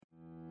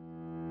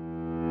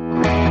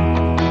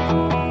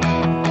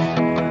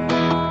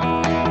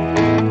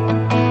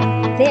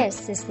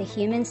This is the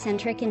Human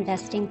Centric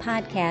Investing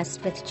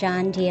Podcast with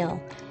John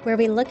Deal, where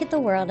we look at the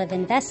world of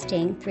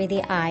investing through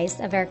the eyes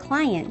of our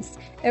clients.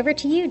 Over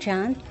to you,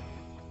 John.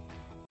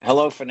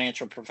 Hello,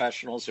 financial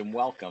professionals, and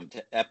welcome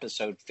to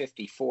episode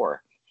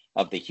 54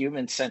 of the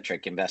Human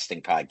Centric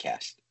Investing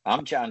Podcast.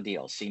 I'm John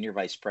Deal, Senior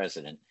Vice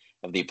President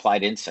of the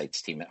Applied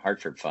Insights team at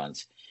Hartford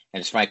Funds,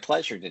 and it's my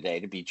pleasure today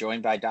to be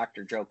joined by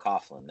Dr. Joe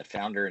Coughlin, the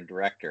founder and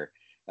director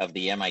of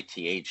the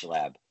MIT Age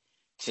Lab.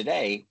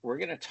 Today, we're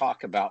going to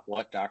talk about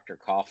what Dr.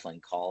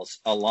 Coughlin calls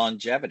a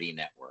longevity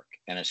network,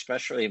 and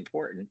especially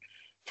important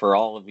for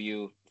all of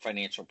you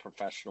financial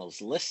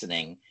professionals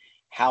listening,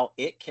 how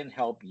it can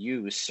help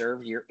you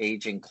serve your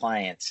aging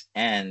clients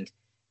and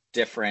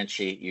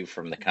differentiate you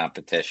from the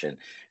competition.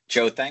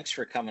 Joe, thanks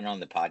for coming on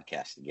the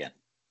podcast again.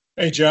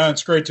 Hey, John,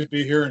 it's great to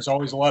be here. It's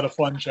always a lot of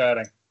fun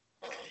chatting.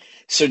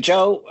 So,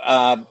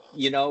 Joe,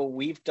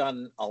 we've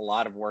done a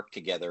lot of work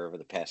together over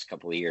the past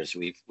couple of years.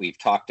 We've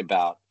talked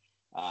about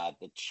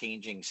the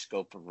changing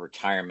scope of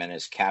retirement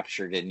as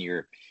captured in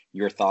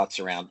your thoughts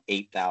around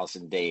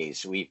 8,000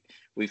 days.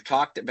 We've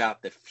talked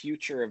about the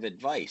future of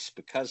advice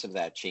because of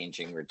that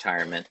changing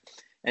retirement.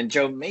 And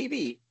Joe,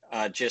 maybe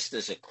just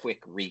as a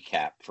quick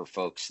recap for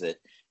folks that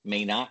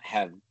may not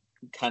have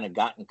kind of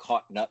gotten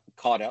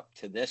caught up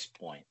to this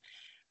point,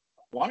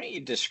 why don't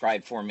you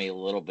describe for me a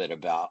little bit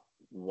about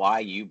why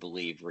you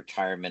believe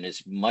retirement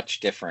is much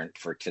different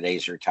for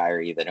today's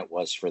retiree than it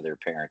was for their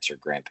parents or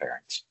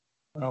grandparents?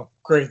 Oh,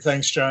 great.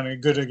 Thanks, John.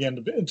 And good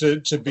again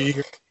to be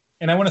here.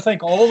 And I want to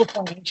thank all the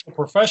financial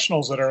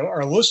professionals that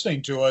are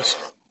listening to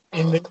us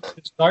in the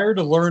desire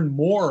to learn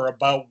more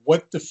about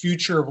what the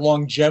future of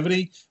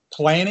longevity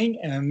planning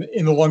and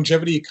in the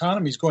longevity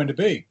economy is going to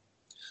be.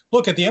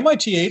 Look, at the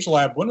MIT Age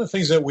Lab, one of the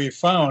things that we've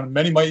found,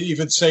 many might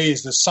even say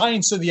is the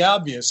science of the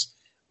obvious,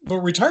 but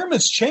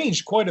retirement's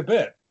changed quite a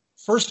bit.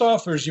 First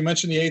off, as you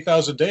mentioned, the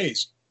 8,000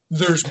 days.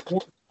 There's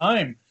more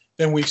time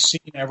than we've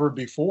seen ever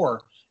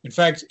before. In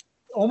fact,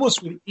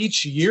 almost with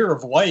each year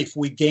of life,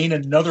 we gain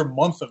another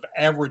month of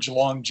average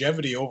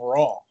longevity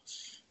overall.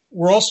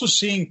 We're also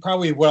seeing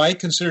probably what I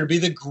consider to be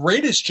the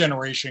greatest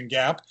generation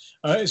gap,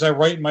 as I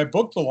write in my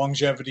book, The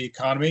Longevity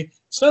Economy.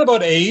 It's not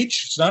about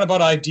age. It's not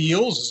about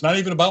ideals. It's not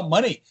even about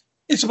money.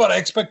 It's about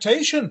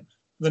expectation.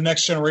 The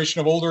next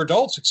generation of older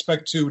adults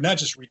expect to not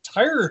just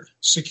retire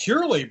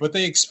securely, but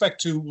they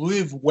expect to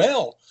live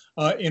well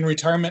in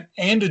retirement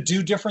and to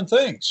do different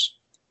things.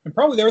 And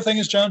probably the other thing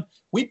is, John,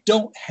 we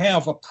don't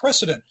have a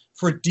precedent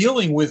for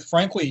dealing with,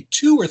 frankly,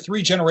 2 or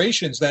 3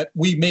 generations that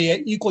we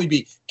may equally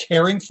be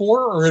caring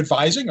for or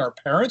advising, our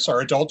parents, our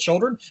adult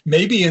children,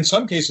 maybe in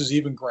some cases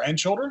even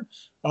grandchildren.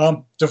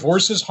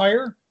 Divorce is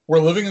higher.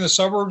 We're living in the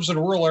suburbs in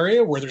a rural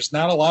area where there's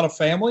not a lot of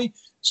family.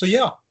 So,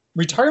 yeah,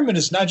 retirement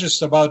is not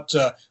just about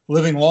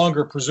living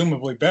longer,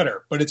 presumably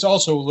better, but it's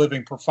also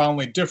living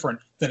profoundly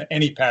different than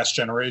any past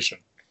generation.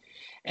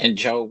 And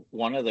Joe,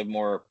 one of the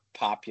more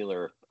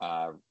popular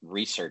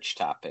research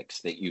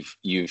topics that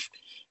you've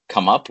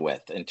come up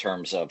with in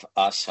terms of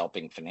us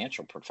helping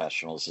financial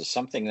professionals is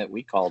something that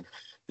we called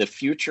the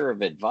future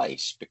of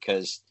advice,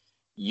 because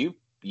you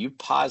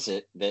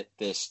posit that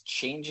this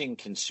changing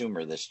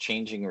consumer, this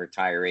changing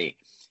retiree,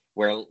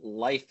 where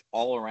life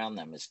all around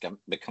them is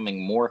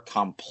becoming more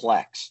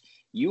complex,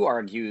 you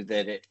argue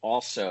that it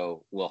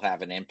also will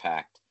have an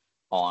impact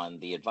on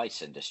the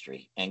advice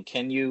industry. And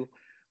can you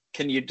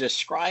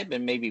describe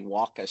and maybe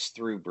walk us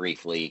through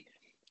briefly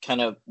kind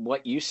of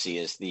what you see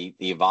as the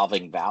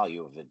evolving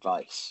value of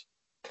advice?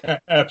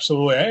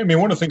 Absolutely. I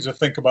mean, one of the things to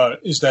think about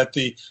is that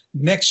the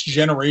next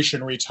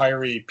generation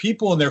retiree,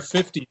 people in their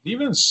 50s,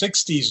 even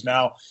 60s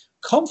now,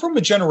 come from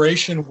a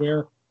generation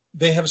where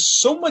they have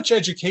so much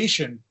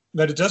education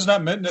that it does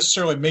not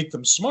necessarily make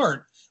them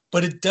smart,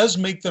 but it does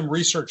make them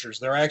researchers.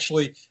 They're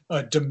actually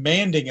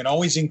demanding and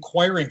always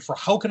inquiring for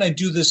how can I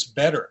do this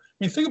better?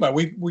 I mean, think about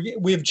it.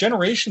 We have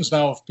generations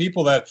now of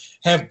people that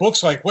have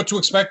books like What to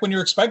Expect When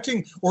You're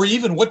Expecting, or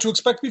even What to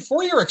Expect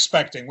Before You're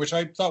Expecting, which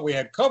I thought we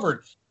had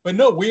covered. But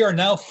no, we are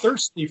now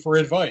thirsty for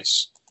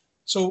advice.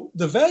 So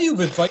the value of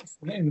advice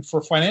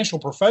for financial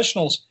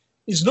professionals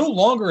is no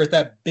longer at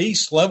that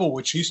base level,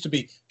 which used to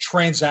be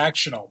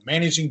transactional,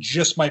 managing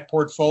just my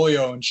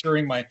portfolio,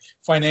 ensuring my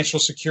financial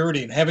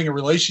security, and having a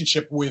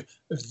relationship with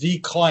the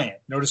client.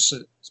 Notice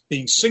it's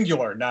being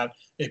singular, not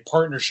a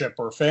partnership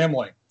or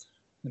family.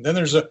 And then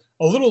there's a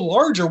little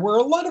larger where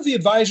a lot of the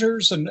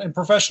advisors and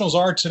professionals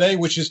are today,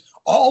 which is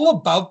all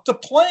about the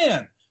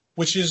plan,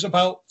 which is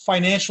about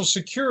financial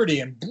security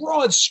and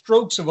broad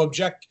strokes of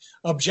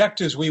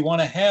objectives we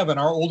want to have in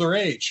our older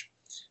age.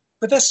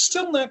 But that's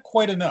still not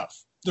quite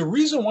enough. The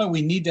reason why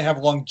we need to have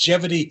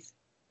longevity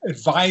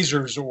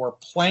advisors or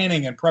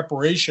planning and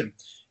preparation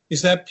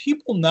is that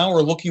people now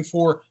are looking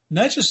for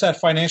not just that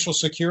financial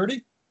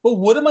security, but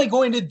what am I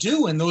going to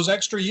do in those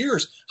extra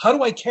years? How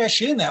do I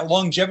cash in that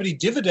longevity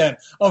dividend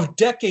of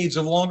decades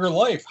of longer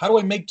life? How do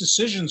I make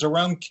decisions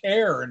around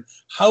care and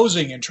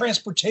housing and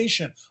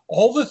transportation?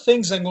 All the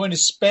things I'm going to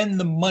spend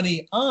the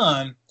money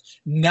on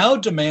now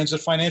demands that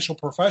financial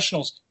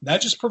professionals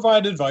not just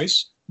provide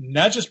advice,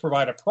 not just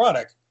provide a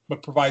product,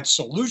 but provide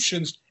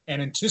solutions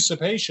and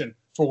anticipation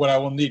for what I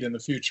will need in the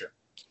future.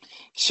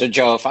 So,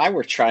 Joe, if I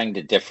were trying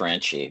to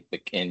differentiate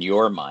in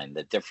your mind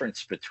the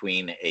difference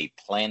between a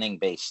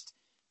planning-based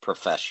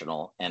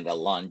professional and a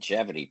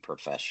longevity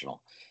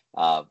professional,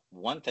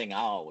 one thing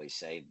I always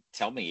say,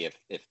 tell me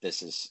if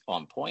this is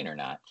on point or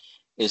not,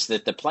 is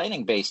that the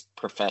planning-based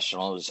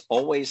professional is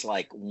always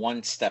like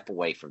one step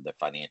away from the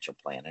financial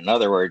plan. In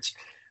other words,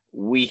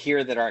 we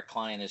hear that our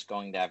client is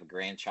going to have a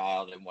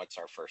grandchild, and what's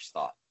our first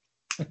thought?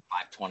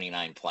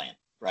 529 plan,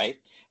 right?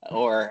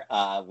 Or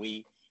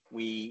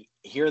we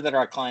hear that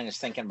our client is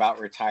thinking about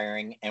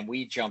retiring, and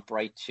we jump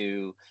right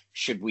to,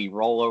 should we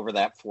roll over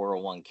that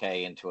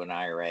 401k into an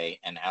IRA,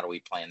 and how do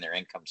we plan their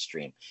income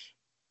stream?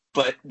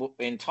 But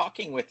in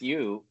talking with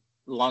you,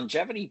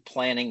 longevity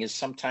planning is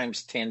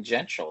sometimes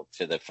tangential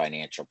to the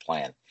financial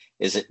plan.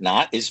 Is it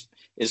not?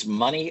 Is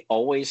money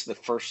always the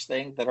first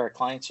thing that our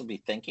clients will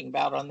be thinking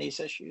about on these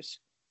issues?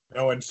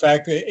 No, in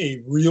fact,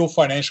 a real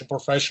financial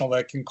professional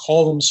that can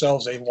call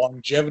themselves a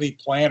longevity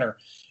planner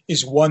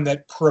is one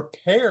that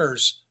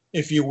prepares,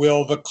 if you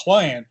will, the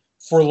client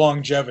for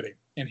longevity.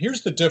 And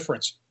here's the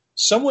difference.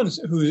 Someone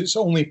who is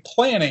only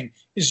planning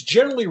is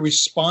generally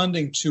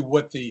responding to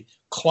what the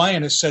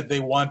client has said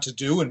they want to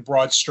do in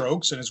broad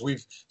strokes. And as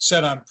we've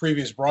said on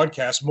previous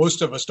broadcasts,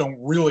 most of us don't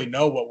really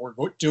know what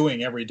we're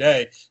doing every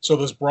day. So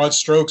those broad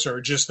strokes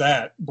are just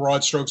that,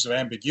 broad strokes of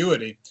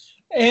ambiguity.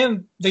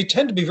 And they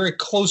tend to be very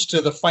close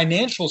to the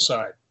financial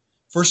side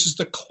versus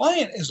the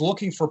client is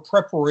looking for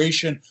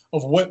preparation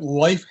of what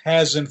life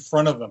has in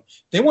front of them.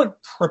 They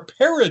want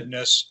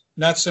preparedness,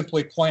 not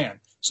simply plan.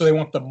 So they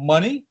want the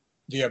money,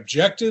 the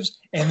objectives,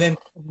 and then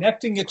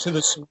connecting it to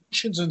the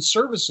solutions and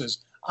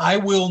services I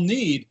will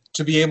need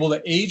to be able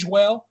to age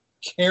well,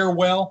 care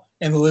well,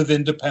 and live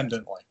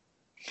independently.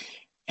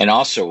 And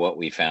also what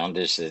we found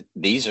is that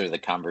these are the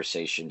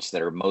conversations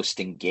that are most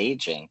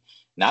engaging,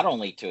 not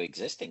only to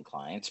existing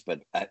clients,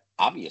 but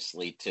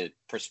obviously to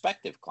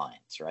prospective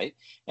clients, right?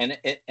 And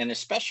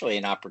especially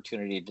an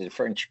opportunity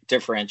to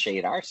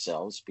differentiate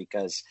ourselves,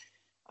 because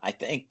I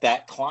think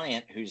that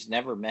client who's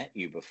never met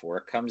you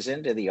before comes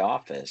into the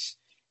office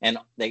and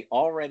they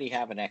already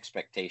have an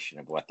expectation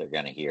of what they're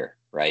going to hear,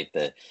 right?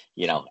 The,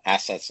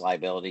 assets,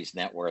 liabilities,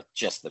 net worth,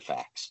 just the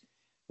facts.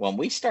 When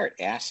we start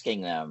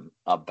asking them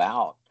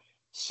about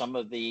some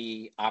of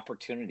the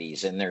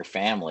opportunities in their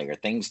family or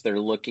things they're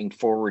looking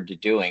forward to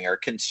doing or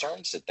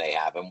concerns that they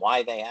have and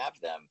why they have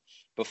them,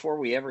 before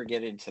we ever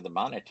get into the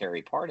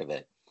monetary part of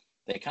it,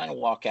 they kind of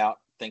walk out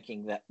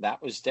thinking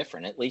that was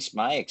different. At least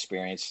my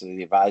experience with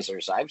the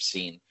advisors I've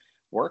seen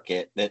work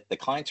it, that the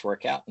clients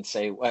walk out and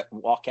say,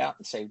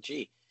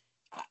 gee,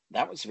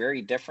 that was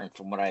very different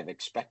from what I've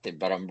expected,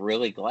 but I'm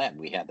really glad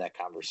we had that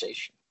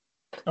conversation.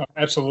 Oh,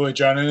 absolutely,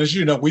 John. And as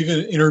you know, we've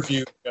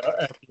interviewed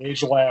at the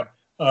Age Lab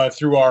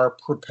through our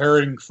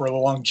Preparing for the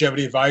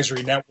Longevity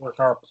Advisory Network,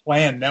 our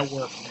plan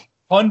network,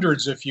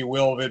 hundreds, if you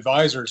will, of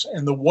advisors.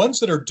 And the ones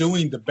that are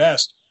doing the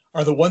best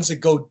are the ones that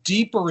go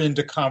deeper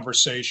into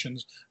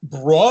conversations,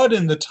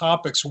 broaden the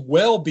topics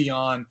well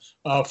beyond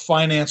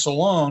finance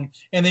alone.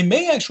 And they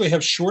may actually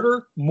have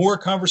shorter, more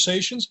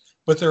conversations,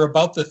 but they're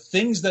about the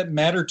things that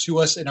matter to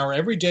us in our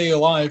everyday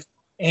life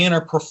and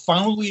are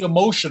profoundly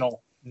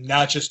emotional,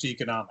 not just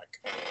economic.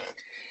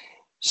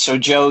 So,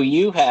 Joe,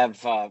 you have,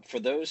 for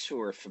those who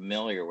are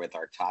familiar with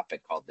our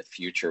topic called the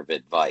future of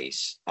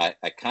advice, I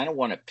kind of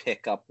want to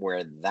pick up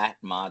where that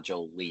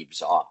module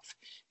leaves off.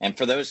 And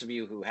for those of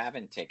you who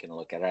haven't taken a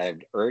look at it,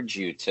 I'd urge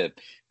you to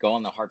go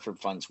on the Hartford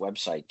Funds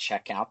website,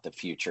 check out the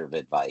future of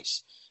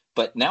advice.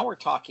 But now we're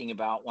talking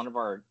about one of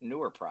our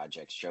newer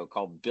projects, Joe,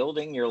 called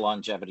Building Your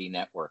Longevity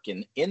Network.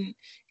 And in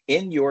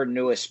your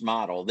newest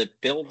model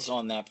that builds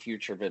on that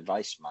future of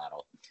advice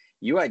model,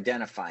 you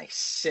identify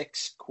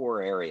 6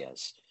 core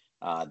areas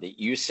that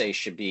you say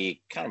should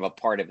be kind of a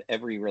part of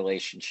every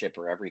relationship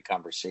or every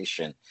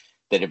conversation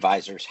that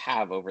advisors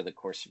have over the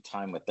course of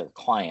time with their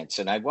clients.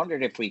 And I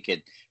wondered if we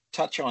could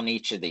touch on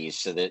each of these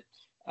so that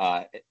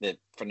the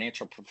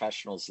financial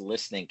professionals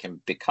listening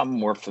can become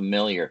more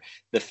familiar.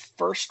 The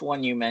first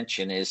one you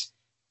mentioned is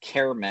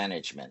care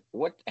management.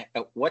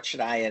 What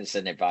should I as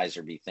an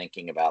advisor be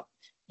thinking about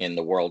in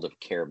the world of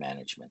care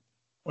management?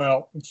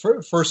 Well,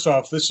 first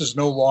off, this is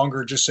no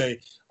longer just a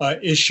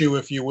issue,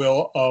 if you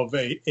will, of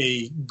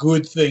a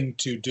good thing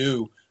to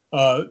do.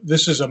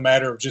 This is a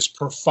matter of just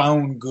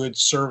profound good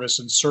service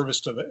and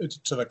service to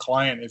the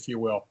client, if you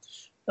will.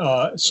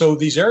 So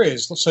these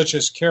areas, such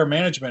as care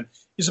management,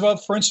 is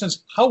about, for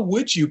instance, how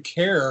would you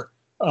care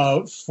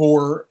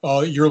for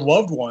your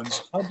loved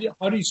ones? How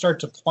do you start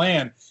to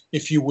plan,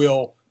 if you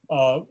will,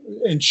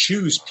 and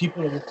choose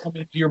people that will come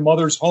into your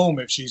mother's home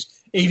if she's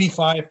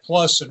 85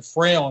 plus and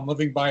frail and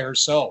living by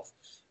herself?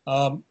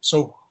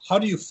 So how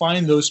do you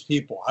find those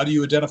people? How do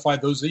you identify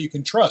those that you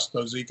can trust,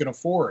 those that you can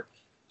afford?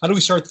 How do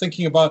we start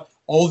thinking about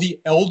all the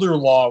elder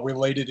law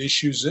related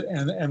issues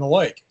and the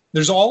like?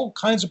 There's all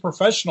kinds of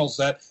professionals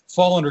that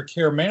fall under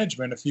care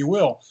management, if you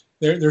will.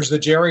 There's the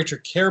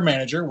geriatric care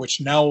manager,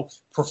 which now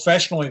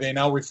professionally they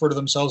now refer to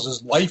themselves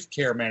as life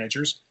care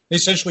managers. They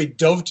essentially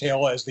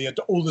dovetail as the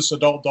oldest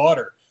adult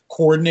daughter.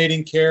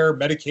 coordinating care,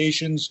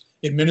 medications,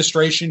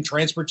 administration,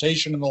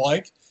 transportation, and the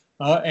like.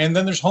 And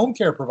then there's home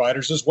care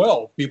providers as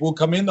well, people who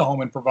come in the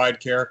home and provide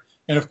care.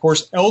 And, of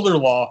course, elder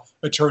law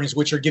attorneys,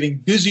 which are getting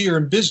busier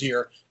and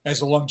busier as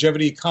the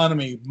longevity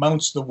economy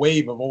mounts the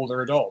wave of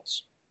older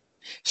adults.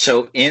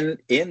 So in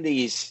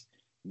these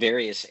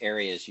various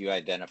areas you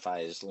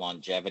identify as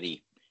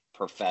longevity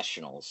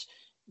professionals,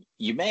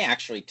 you may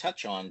actually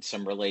touch on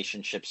some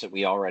relationships that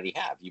we already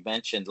have. You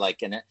mentioned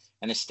like an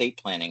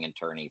estate planning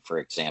attorney, for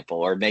example,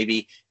 or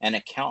maybe an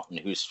accountant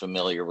who's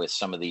familiar with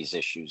some of these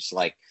issues,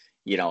 like,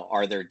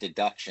 are there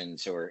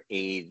deductions or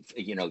aid,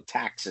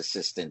 tax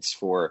assistance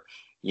for,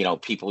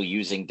 people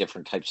using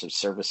different types of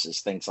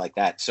services, things like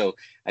that. So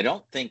I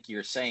don't think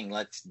you're saying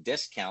let's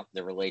discount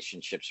the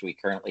relationships we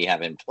currently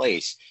have in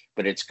place,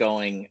 but it's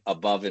going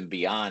above and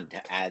beyond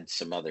to add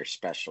some other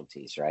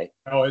specialties, right?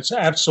 No, it's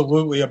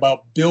absolutely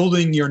about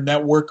building your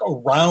network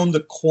around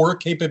the core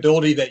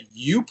capability that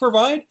you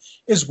provide,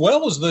 as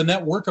well as the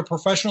network of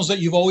professionals that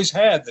you've always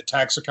had, the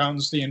tax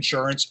accountants, the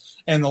insurance,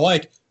 and the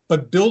like.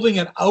 But building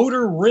an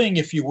outer ring,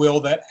 if you will,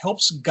 that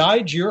helps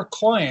guide your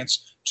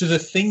clients to the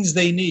things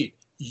they need.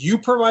 You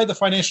provide the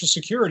financial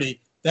security,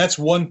 that's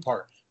one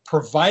part.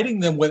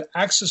 Providing them with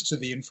access to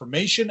the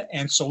information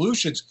and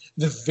solutions,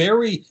 the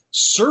very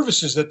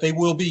services that they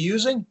will be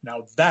using,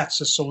 now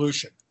that's a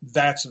solution.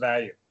 That's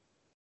value.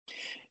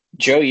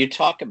 Joe, you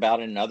talk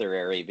about another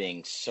area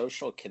being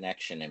social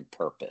connection and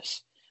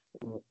purpose.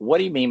 What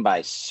do you mean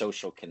by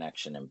social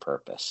connection and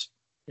purpose?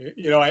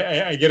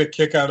 I get a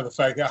kick out of the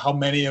fact that how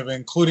many of,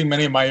 including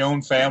many of my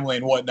own family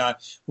and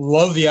whatnot,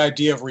 love the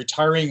idea of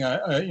retiring,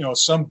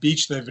 some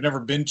beach they've never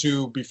been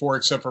to before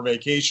except for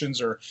vacations,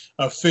 or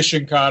a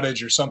fishing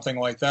cottage or something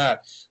like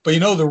that. But,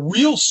 the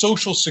real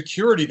social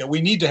security that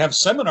we need to have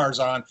seminars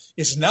on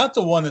is not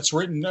the one that's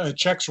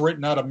checks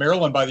written out of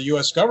Maryland by the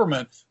U.S.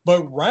 government,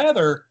 but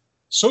rather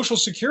social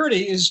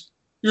security is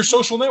your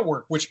social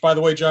network, which, by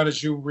the way, John,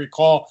 as you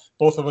recall,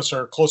 both of us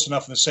are close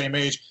enough in the same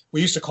age.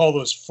 We used to call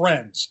those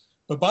friends.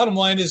 But bottom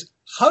line is,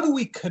 how do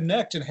we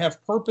connect and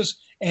have purpose?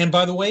 And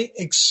by the way,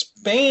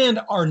 expand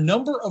our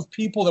number of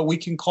people that we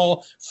can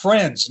call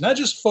friends, not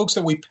just folks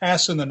that we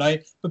pass in the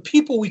night, but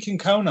people we can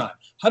count on.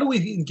 How do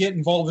we get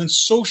involved in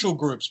social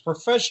groups,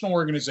 professional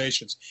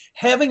organizations,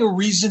 having a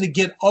reason to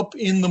get up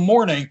in the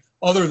morning,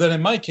 other than,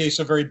 in my case,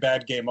 a very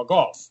bad game of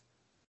golf?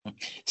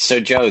 So,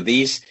 Joe,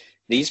 these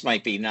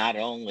might be not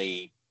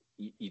only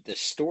the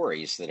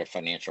stories that a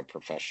financial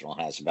professional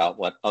has about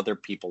what other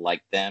people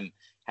like them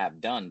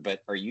have done,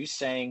 but are you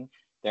saying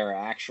there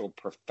are actual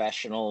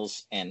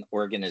professionals and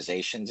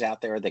organizations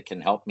out there that can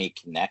help me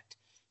connect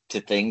to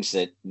things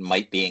that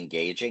might be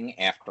engaging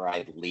after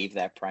I leave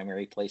that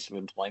primary place of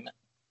employment?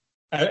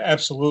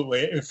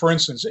 Absolutely. For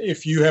instance,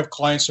 if you have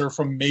clients that are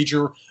from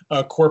major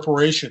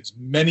corporations,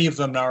 many of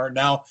them are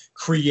now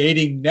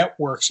creating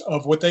networks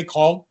of what they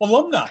call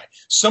alumni.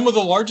 Some of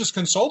the largest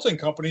consulting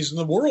companies in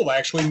the world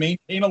actually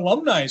maintain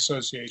alumni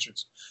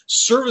associations.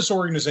 Service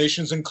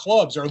organizations and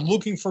clubs are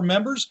looking for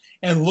members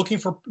and looking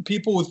for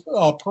people with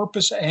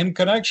purpose and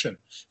connection.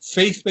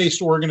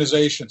 Faith-based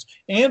organizations.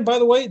 And by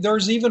the way,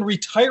 there's even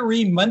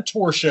retiree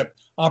mentorship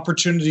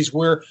opportunities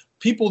where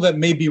people that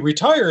may be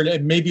retired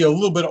and maybe a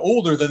little bit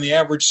older than the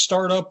average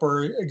startup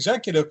or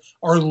executive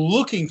are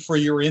looking for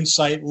your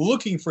insight,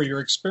 looking for your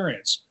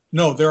experience.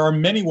 No, there are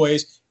many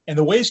ways. And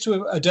the ways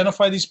to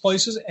identify these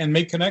places and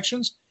make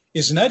connections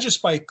is not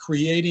just by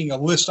creating a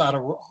list out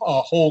of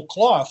whole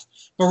cloth,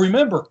 but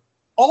remember,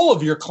 all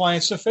of your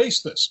clients have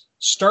faced this.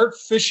 Start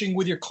fishing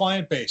with your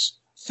client base.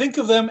 Think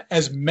of them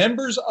as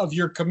members of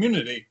your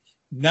community,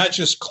 not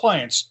just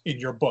clients in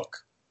your book.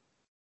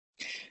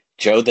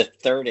 Joe, the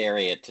third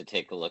area to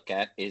take a look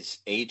at is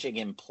aging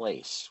in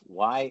place.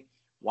 Why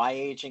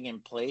aging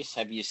in place?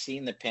 Have you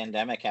seen the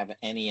pandemic have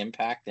any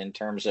impact in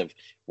terms of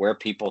where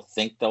people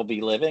think they'll be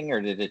living,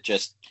 or did it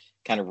just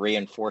kind of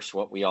reinforce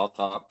what we all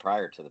thought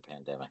prior to the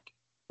pandemic?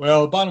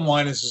 Well, the bottom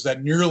line is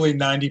that nearly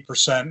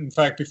 90%, in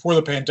fact, before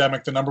the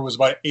pandemic, the number was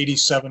about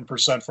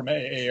 87% from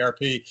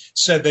AARP,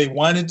 said they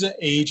wanted to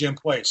age in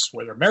place,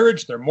 where their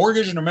marriage, their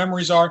mortgage, and their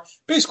memories are.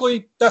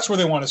 Basically, that's where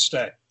they want to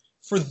stay.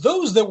 For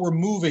those that were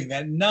moving,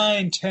 that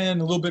 9, 10,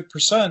 a little bit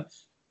percent,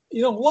 a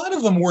lot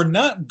of them were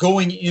not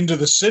going into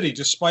the city,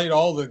 despite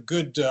all the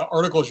good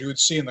articles you would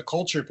see in the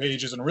culture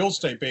pages and real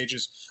estate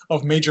pages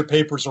of major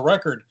papers of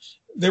record.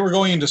 They were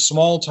going into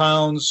small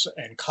towns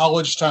and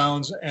college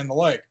towns and the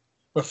like.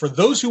 But for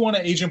those who want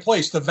to age in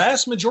place, the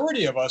vast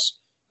majority of us,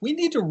 we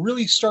need to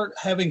really start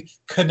having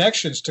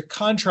connections to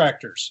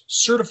contractors,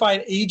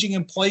 certified aging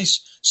in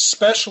place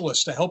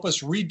specialists to help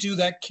us redo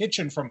that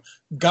kitchen from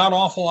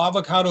god-awful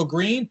avocado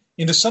green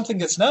into something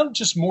that's not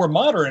just more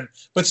modern,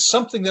 but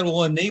something that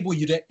will enable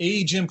you to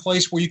age in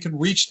place where you can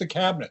reach the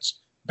cabinets.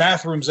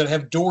 Bathrooms that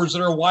have doors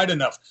that are wide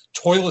enough,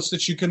 toilets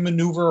that you can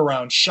maneuver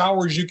around,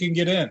 showers you can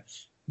get in.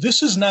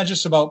 This is not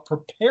just about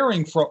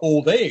preparing for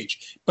old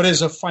age, but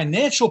as a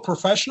financial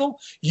professional,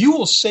 you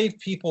will save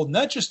people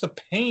not just the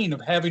pain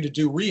of having to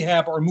do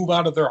rehab or move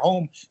out of their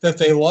home that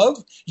they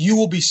love, you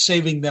will be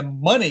saving them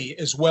money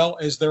as well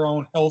as their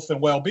own health and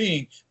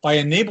well-being by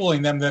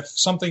enabling them that if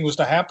something was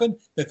to happen,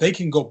 that they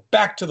can go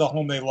back to the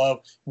home they love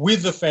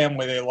with the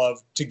family they love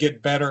to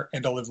get better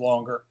and to live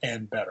longer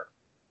and better.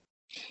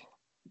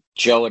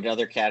 Joe,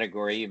 another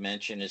category you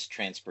mentioned is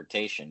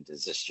transportation.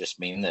 Does this just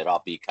mean that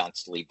I'll be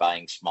constantly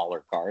buying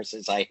smaller cars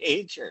as I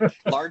age, or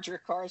larger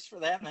cars for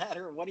that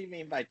matter? What do you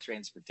mean by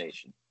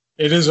transportation?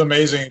 It is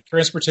amazing.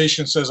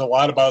 Transportation says a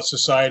lot about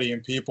society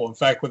and people. In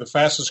fact, with the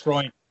fastest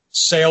growing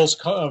sales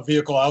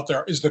vehicle out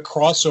there is the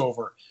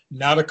crossover.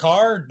 Not a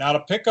car, not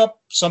a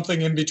pickup,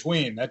 something in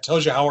between. That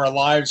tells you how our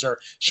lives are,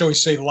 shall we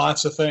say,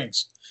 lots of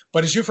things.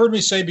 But as you've heard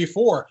me say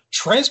before,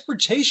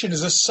 transportation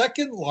is the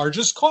second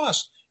largest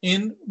cost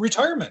in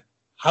retirement: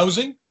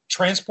 housing,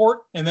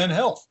 transport, and then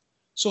health.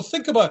 So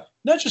think about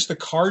not just the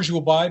cars you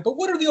will buy, but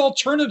what are the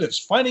alternatives?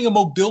 Finding a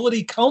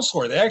mobility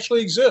counselor. They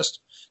actually exist.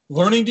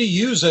 Learning to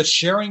use a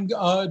sharing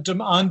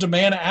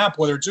on-demand app,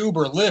 whether it's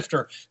Uber, Lyft,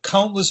 or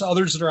countless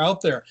others that are out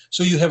there.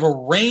 So you have a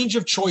range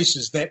of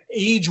choices that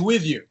age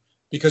with you.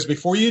 Because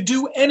before you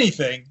do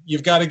anything,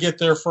 you've got to get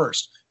there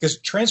first. Because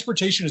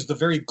transportation is the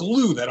very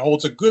glue that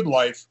holds a good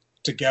life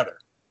together.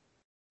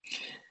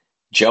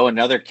 Joe,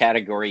 another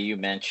category you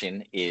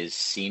mentioned is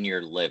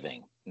senior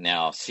living.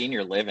 Now,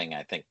 senior living,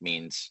 I think,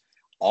 means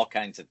all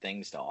kinds of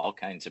things to all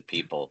kinds of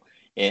people.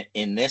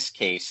 In this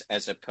case,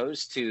 as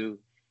opposed to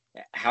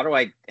how do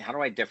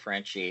I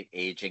differentiate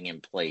aging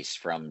in place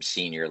from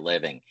senior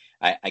living?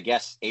 I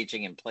guess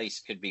aging in place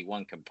could be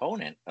one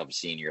component of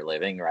senior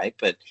living, right?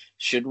 But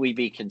should we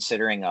be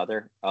considering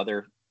other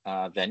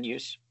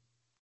venues?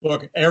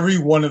 Look, every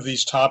one of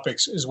these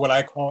topics is what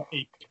I call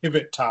a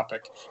pivot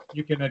topic.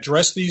 You can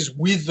address these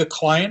with the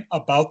client,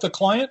 about the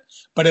client,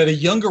 but at a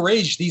younger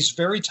age, these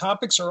very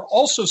topics are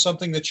also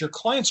something that your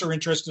clients are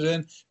interested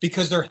in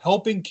because they're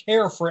helping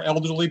care for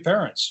elderly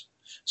parents.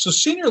 So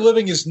senior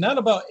living is not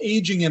about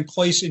aging in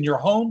place in your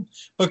home,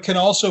 but can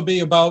also be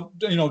about,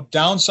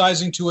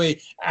 downsizing to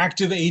a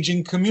active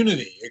aging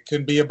community. It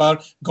can be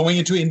about going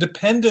into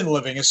independent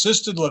living,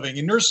 assisted living,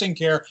 and nursing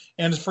care,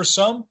 and for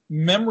some,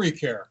 memory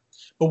care.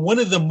 But one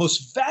of the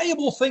most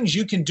valuable things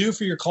you can do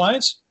for your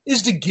clients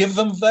is to give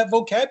them that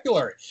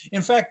vocabulary.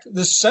 In fact,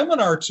 the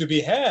seminar to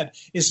be had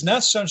is not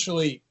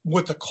essentially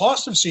what the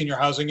cost of senior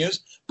housing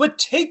is, but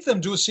take them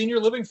to a senior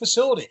living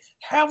facility.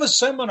 Have a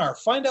seminar.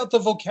 Find out the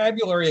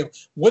vocabulary of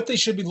what they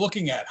should be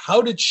looking at,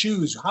 how to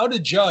choose, how to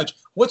judge,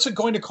 what's it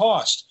going to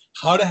cost,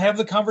 how to have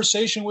the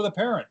conversation with a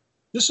parent.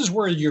 This is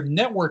where your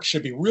network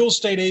should be: real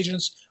estate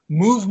agents,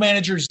 move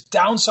managers,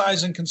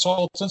 downsizing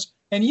consultants,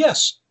 and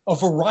yes, a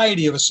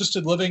variety of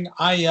assisted living,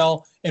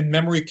 IL, and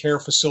memory care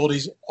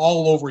facilities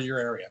all over your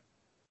area.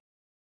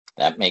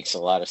 That makes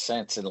a lot of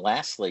sense. And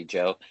lastly,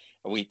 Joe,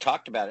 we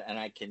talked about it, and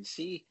I can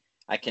see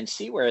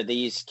where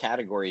these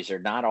categories are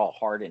not all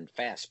hard and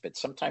fast, but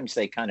sometimes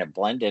they kind of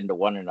blend into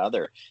one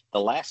another.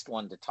 The last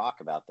one to talk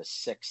about, the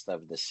sixth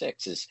of the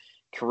six, is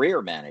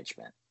career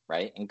management,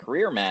 right? And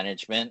career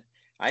management,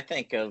 I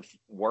think of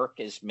work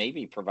as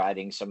maybe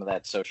providing some of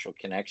that social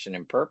connection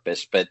and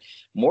purpose, but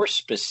more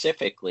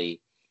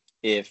specifically,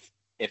 if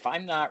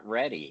I'm not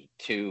ready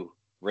to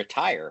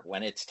retire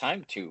when it's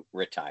time to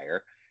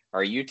retire,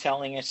 are you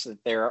telling us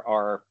that there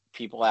are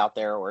people out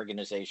there,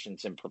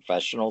 organizations and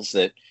professionals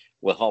that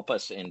will help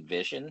us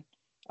envision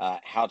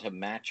how to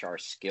match our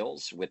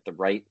skills with the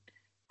right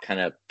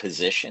kind of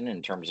position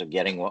in terms of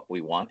getting what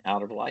we want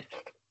out of life?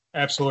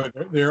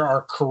 Absolutely. There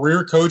are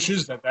career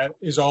coaches that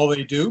is all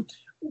they do.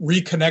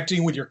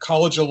 Reconnecting with your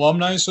college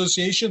alumni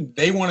association,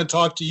 they want to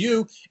talk to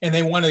you and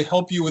they want to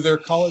help you with their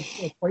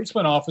college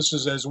placement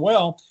offices as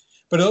well.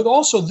 But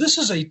also, this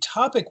is a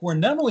topic where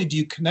not only do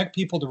you connect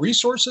people to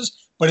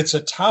resources, but it's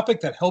a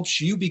topic that helps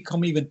you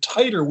become even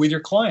tighter with your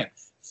client.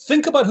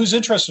 Think about who's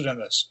interested in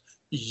this.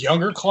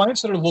 Younger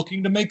clients that are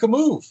looking to make a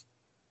move.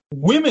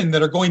 Women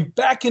that are going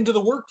back into the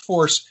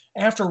workforce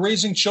after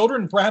raising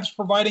children and perhaps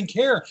providing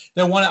care,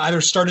 that want to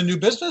either start a new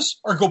business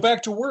or go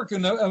back to work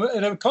in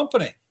a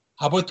company.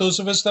 How about those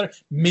of us that are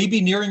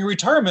maybe nearing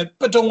retirement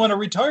but don't want to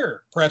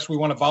retire? Perhaps we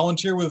want to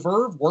volunteer with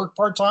Verve, work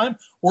part-time,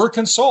 or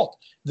consult.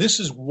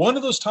 This is one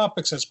of those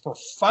topics that's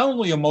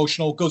profoundly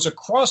emotional, goes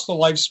across the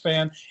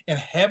lifespan, and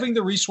having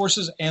the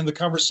resources and the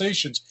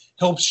conversations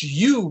helps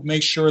you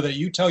make sure that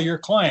you tell your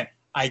client,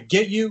 I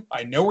get you,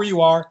 I know where you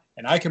are,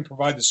 and I can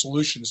provide the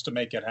solutions to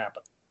make it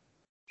happen.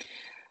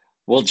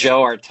 Well,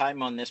 Joe, our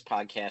time on this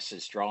podcast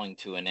is drawing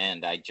to an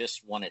end. I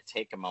just want to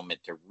take a moment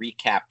to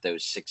recap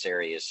those 6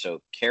 areas.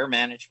 So care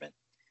management,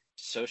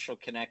 social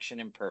connection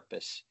and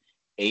purpose,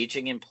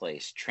 aging in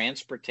place,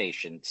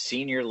 transportation,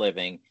 senior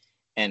living,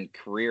 and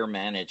career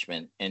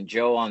management. And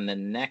Joe, on the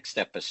next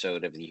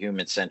episode of the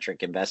Human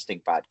Centric Investing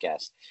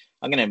Podcast,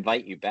 I'm going to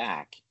invite you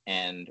back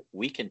and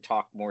we can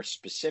talk more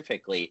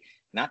specifically,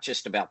 not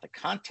just about the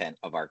content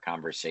of our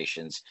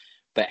conversations,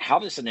 But how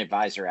does an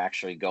advisor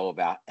actually go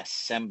about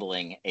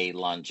assembling a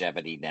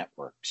longevity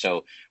network?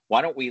 So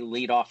why don't we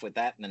lead off with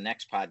that in the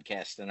next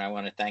podcast? And I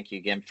want to thank you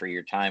again for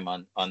your time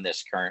on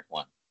this current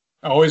one.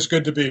 Always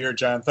good to be here,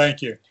 John.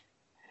 Thank you.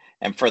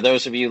 And for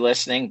those of you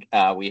listening,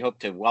 we hope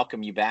to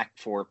welcome you back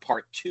for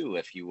part 2,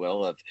 if you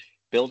will, of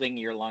building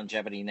your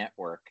longevity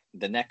network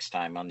the next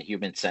time on the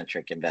Human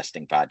Centric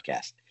Investing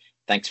Podcast.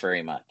 Thanks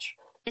very much.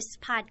 This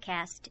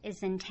podcast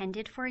is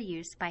intended for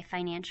use by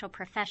financial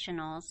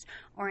professionals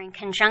or in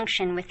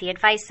conjunction with the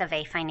advice of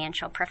a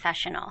financial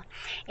professional.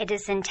 It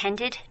is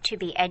intended to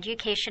be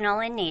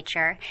educational in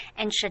nature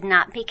and should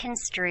not be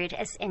construed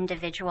as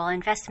individual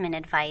investment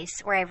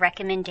advice or a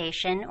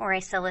recommendation or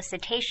a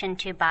solicitation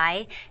to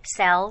buy,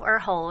 sell, or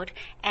hold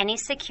any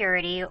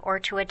security or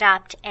to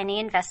adopt any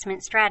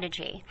investment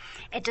strategy.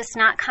 It does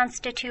not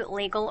constitute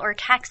legal or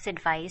tax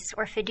advice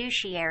or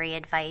fiduciary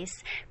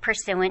advice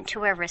pursuant to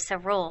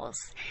ERISA rules.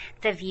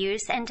 The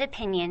views and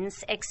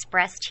opinions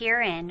expressed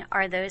herein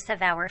are those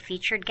of our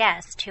featured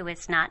guest who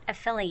is not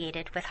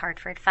affiliated with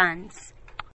Hartford Funds.